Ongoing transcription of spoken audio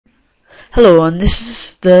Hello, and this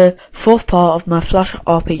is the fourth part of my Flash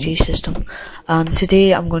RPG system, and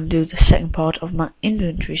today I'm going to do the second part of my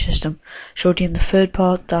inventory system. Showed you in the third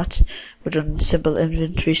part that we're doing a simple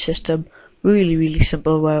inventory system, really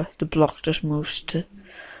simple, where the block just moves to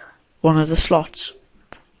one of the slots.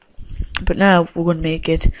 But now we're going to make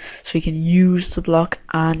it so you can use the block,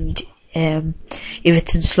 and if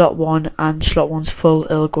it's in slot 1 and slot 1's full,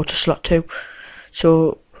 it'll go to slot 2.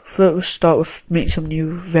 So first we'll start with making some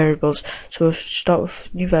new variables. So we'll start with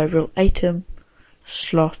new variable item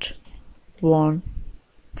slot 1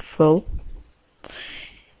 full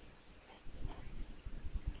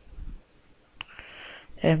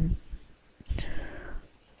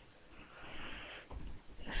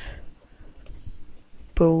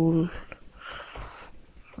bool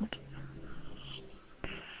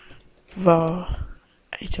var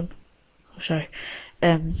item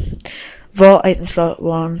var item slot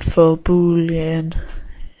 1 full boolean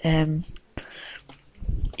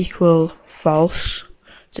equal false,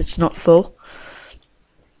 so it's not full.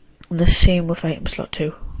 And the same with item slot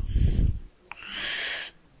 2.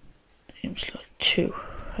 Item slot 2,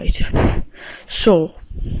 right. So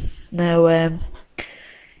now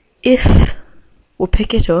if we'll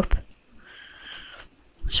pick it up,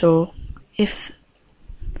 so if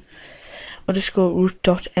I'll just go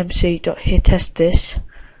root.mc.hit test this,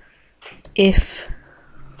 if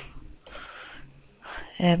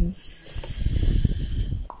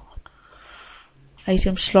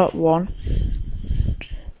item slot 1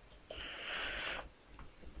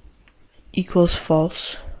 equals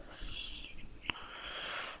false,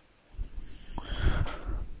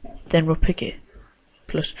 then we'll pick it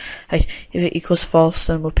plus, right, if it equals false,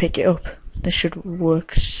 then we'll pick it up. This should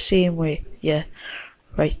work same way, yeah,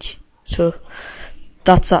 right. So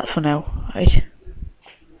that's that for now, right?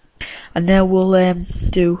 And now we'll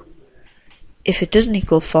do, if it doesn't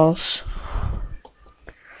equal false,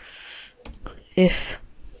 if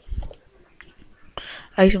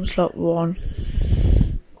item slot 1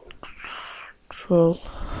 control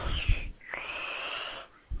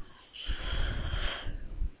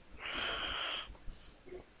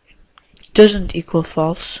doesn't equal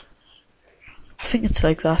false, I think it's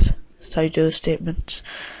like that. That's how you do the statements.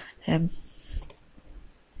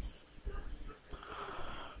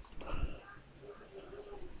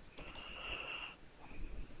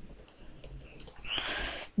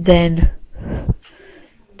 Then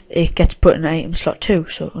it gets put in item slot 2.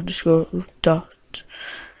 So underscore root dot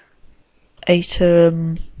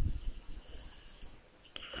item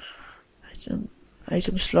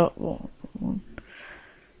slot 1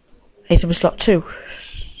 item slot 2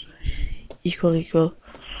 equal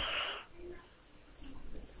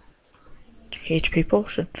HP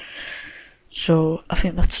portion. So I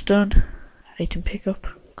think that's done. Item pickup,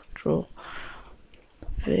 control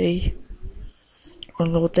V,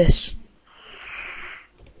 unload this.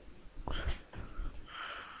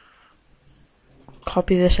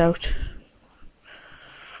 Copy this out,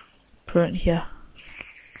 put it in here,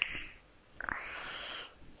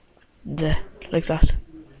 there, like that.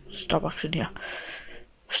 Stop action here.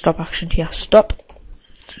 Stop action here. Stop.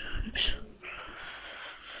 Oops.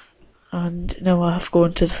 And now I have to go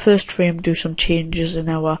into the first frame, do some changes in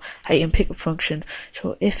our item pickup function.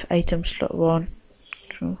 So if item slot 1,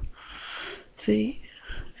 so V,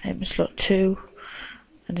 item slot 2,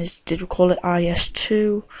 and did we call it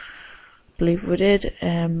AS2? Believe we did.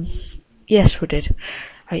 Yes, we did.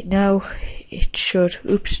 Right, now it should.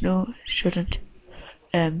 Oops, no, it shouldn't.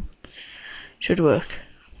 Should work.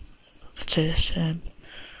 Let's say this.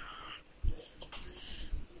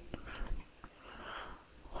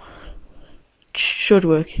 Should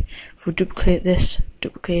work. If we duplicate this,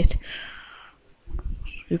 duplicate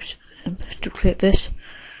this,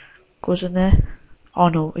 goes in there. Oh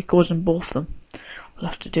no, it goes in both of them. We'll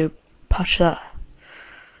have to patch that.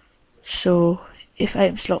 So if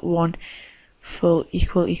item slot 1 full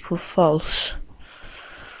equal false,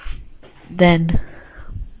 then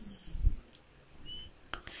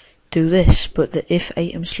do this. But the if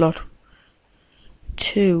item slot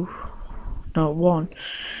 2, not 1,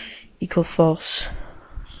 equal false,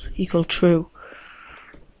 equal true,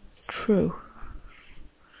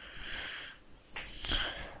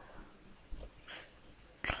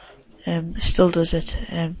 still does it,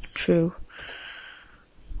 true,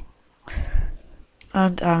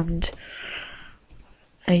 and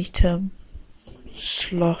item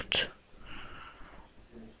slot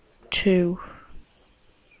 2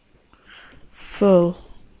 full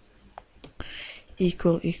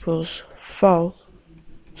equals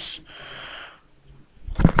false,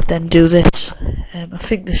 then do this. I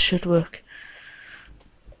think this should work.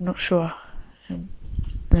 I'm not sure.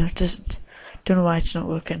 No, it doesn't. don't know why it's not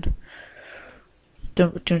working.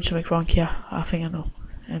 Doing something wrong here. I think I know.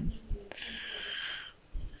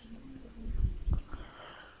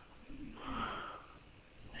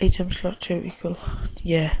 Item slot 2 equal,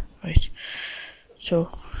 yeah, right. So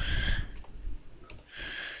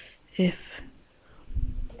if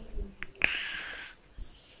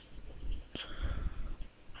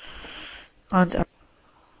and it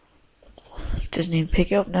doesn't even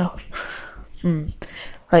pick it up now.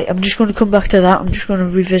 Right, I'm just going to come back to that. I'm just going to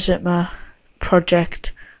revisit my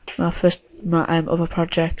project, my other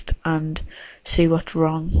project, and see what's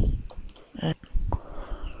wrong.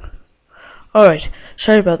 Alright,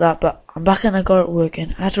 sorry about that, but I'm back and I got it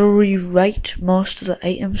working. I had to rewrite most of the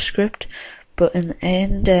item script, but in the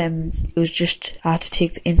end, it was just, I had to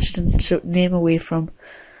take the instance name away from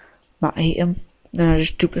my item, then I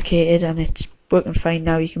just duplicated, and it's working fine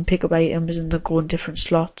now. You can pick up items and they go in different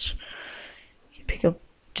slots. You pick up,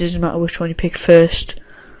 doesn't matter which one you pick first,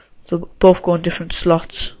 they'll both go in different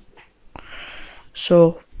slots.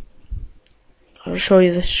 So, I'll show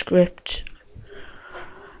you the script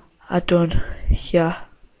I done here,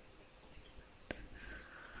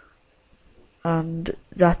 and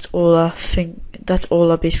that's all I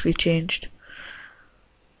basically changed.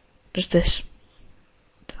 Just this.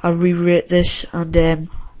 I rewrote this, and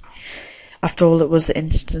after all, it was the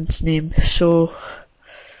instance name. So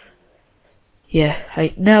yeah,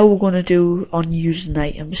 right, now we're gonna do on using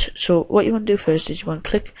items. So what you want to do first is you want to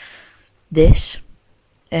click this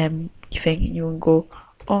thing, and you want to go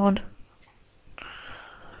on,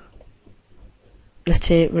 let's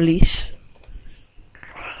say release.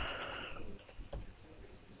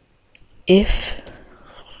 If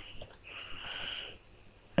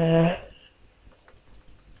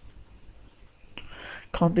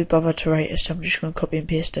can't be bothered to write it, so I'm just going to copy and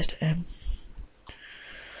paste it.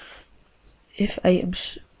 If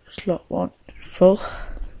items slot 1 full,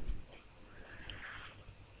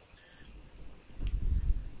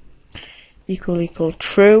 equal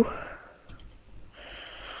true,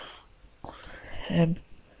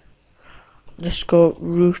 let's go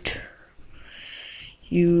root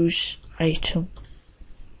use item.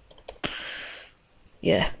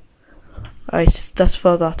 Yeah, right, that's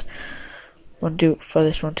for that. Want to do it for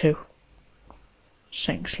this one too.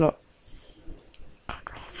 Second slot.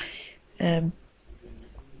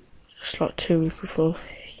 Slot 2 equal full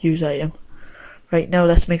use item. Right, now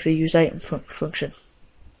let's make the use item function.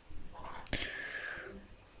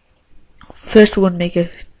 First we're going to make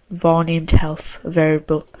a var named health, a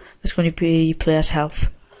variable. That's going to be player's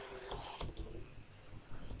health.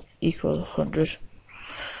 Equal 100.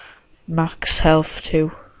 Max health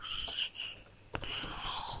 2.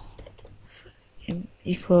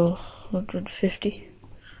 Equal 150.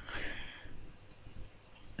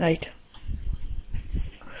 Right.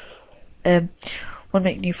 Want to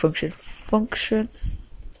make new function.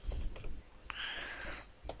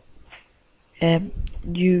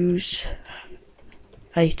 Use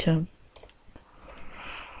item.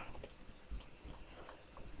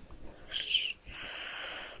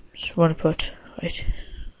 Just want to put, right.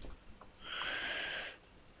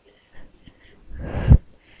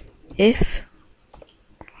 If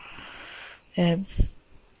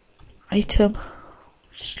item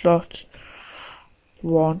slot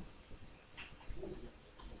 1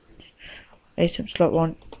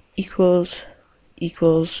 equals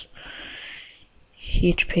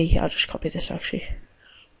HP. I'll just copy this actually.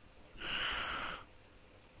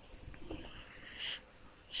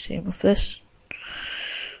 Same with this.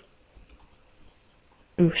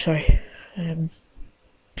 Ooh, sorry.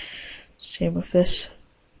 Same with this.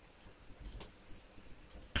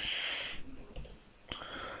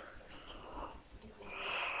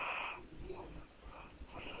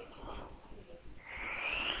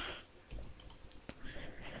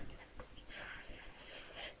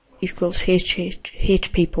 Equals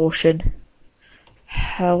HP portion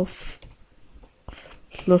health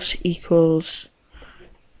plus equals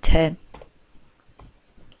 10.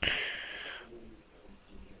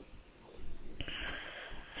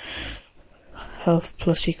 Health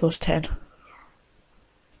plus equals 10.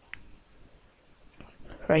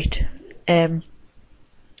 Right. And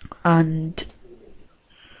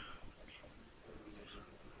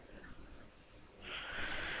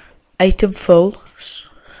item full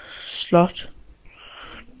slot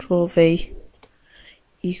control V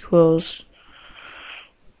equals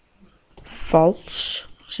false,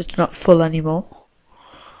 so it's not full anymore.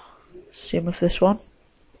 Same with this one,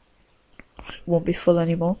 it won't be full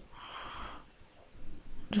anymore.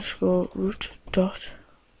 Underscore root dot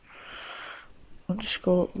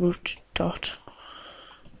underscore root dot,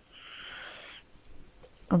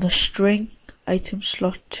 and the string item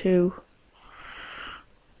slot 2.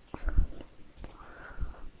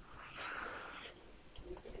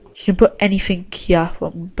 You can put anything here,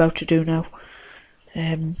 what I'm about to do now.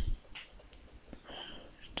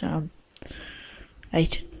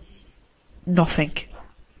 8. Nothing.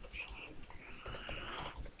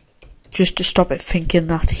 Just to stop it thinking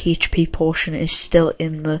that HP portion is still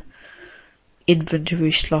in the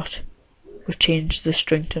inventory slot. We've changed the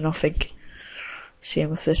string to nothing.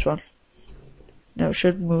 Same with this one. Now it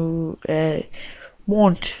should move. It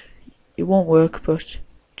won't work, but it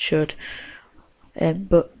should. I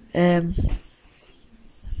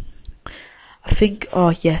think. Oh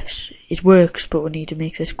yes, it works, but we need to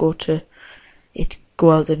make this go out of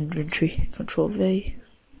the inventory. Control V.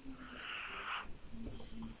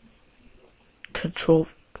 Control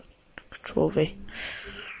V.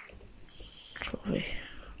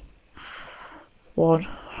 1.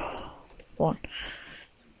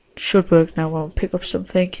 Should work now. I'll pick up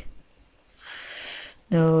something.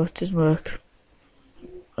 No, it doesn't work.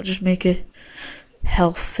 I'll just make a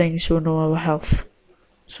health thing so we know our health.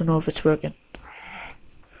 So know if it's working.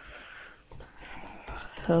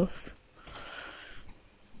 Health.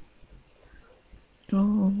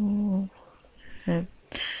 Oh.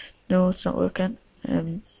 No, it's not working.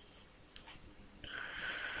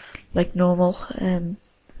 Like normal.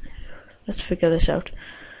 Let's figure this out.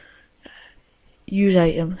 Use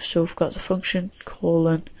item. So we've got the function :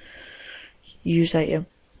 use item.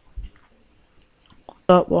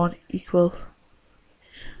 Slot 1 equal.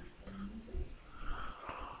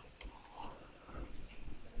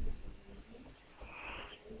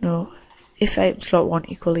 No. If item slot 1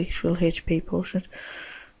 equal HP portion.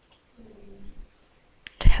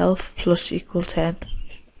 Health plus equal 10.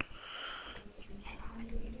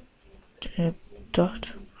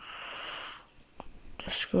 Dot.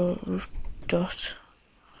 Let's go root dot.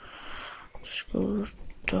 Underscore root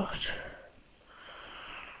dot.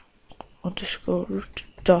 Underscore root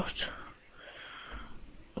dot.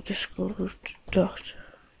 Underscore root dot.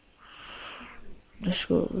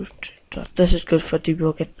 Underscore root dot. This is good for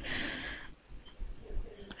debugging.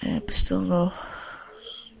 But still no.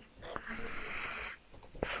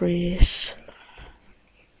 Trace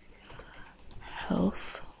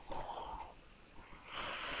health.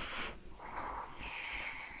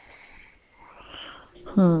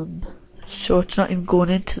 So it's not even going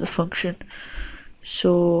into the function.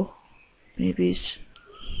 So maybe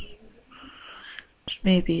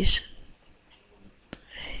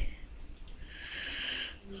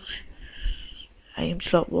item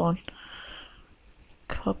slot 1.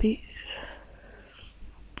 Copy.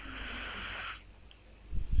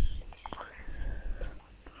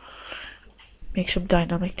 Make some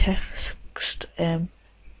dynamic text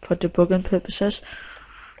for debugging purposes.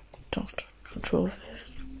 Control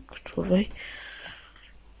V.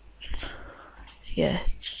 Yeah,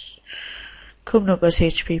 it's coming up as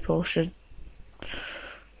HP portion,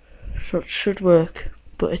 so it should work,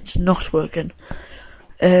 but it's not working.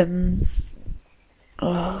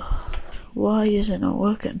 Why is it not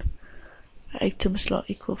working? Item slot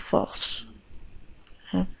equal false.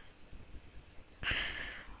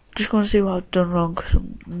 Just going to see what I've done wrong, because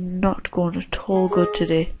I'm not going at all good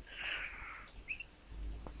today.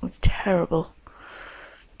 I'm terrible.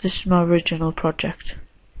 This is my original project.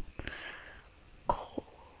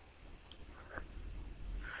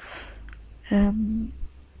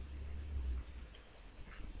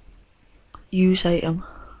 Use item.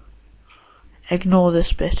 Ignore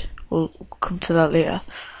this bit. We'll come to that later.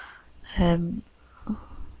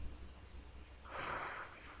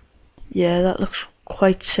 Yeah, that looks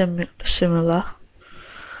quite similar.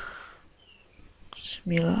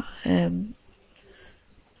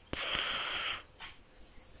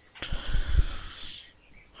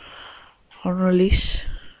 On release.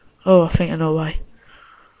 Oh, I think I know why.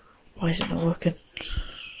 Why is it not working?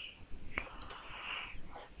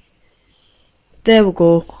 There we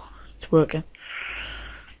go. It's working.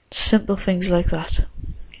 Simple things like that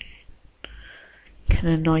can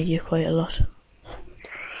annoy you quite a lot.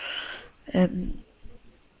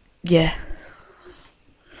 Yeah.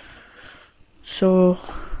 So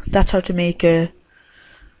that's how to make a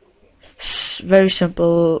very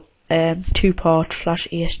simple 2-part Flash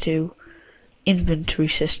AS2 inventory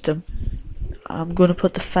system. I'm going to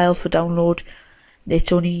put the file for download.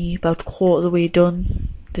 It's only about a quarter of the way done,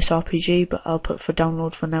 this RPG, but I'll put for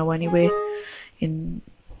download for now anyway.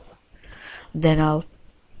 Then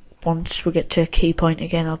once we get to a key point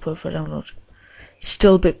again, I'll put for download.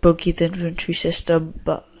 Still a bit buggy, the inventory system,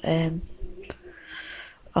 but I'll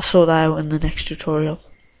sort that out in the next tutorial.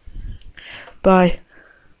 Bye.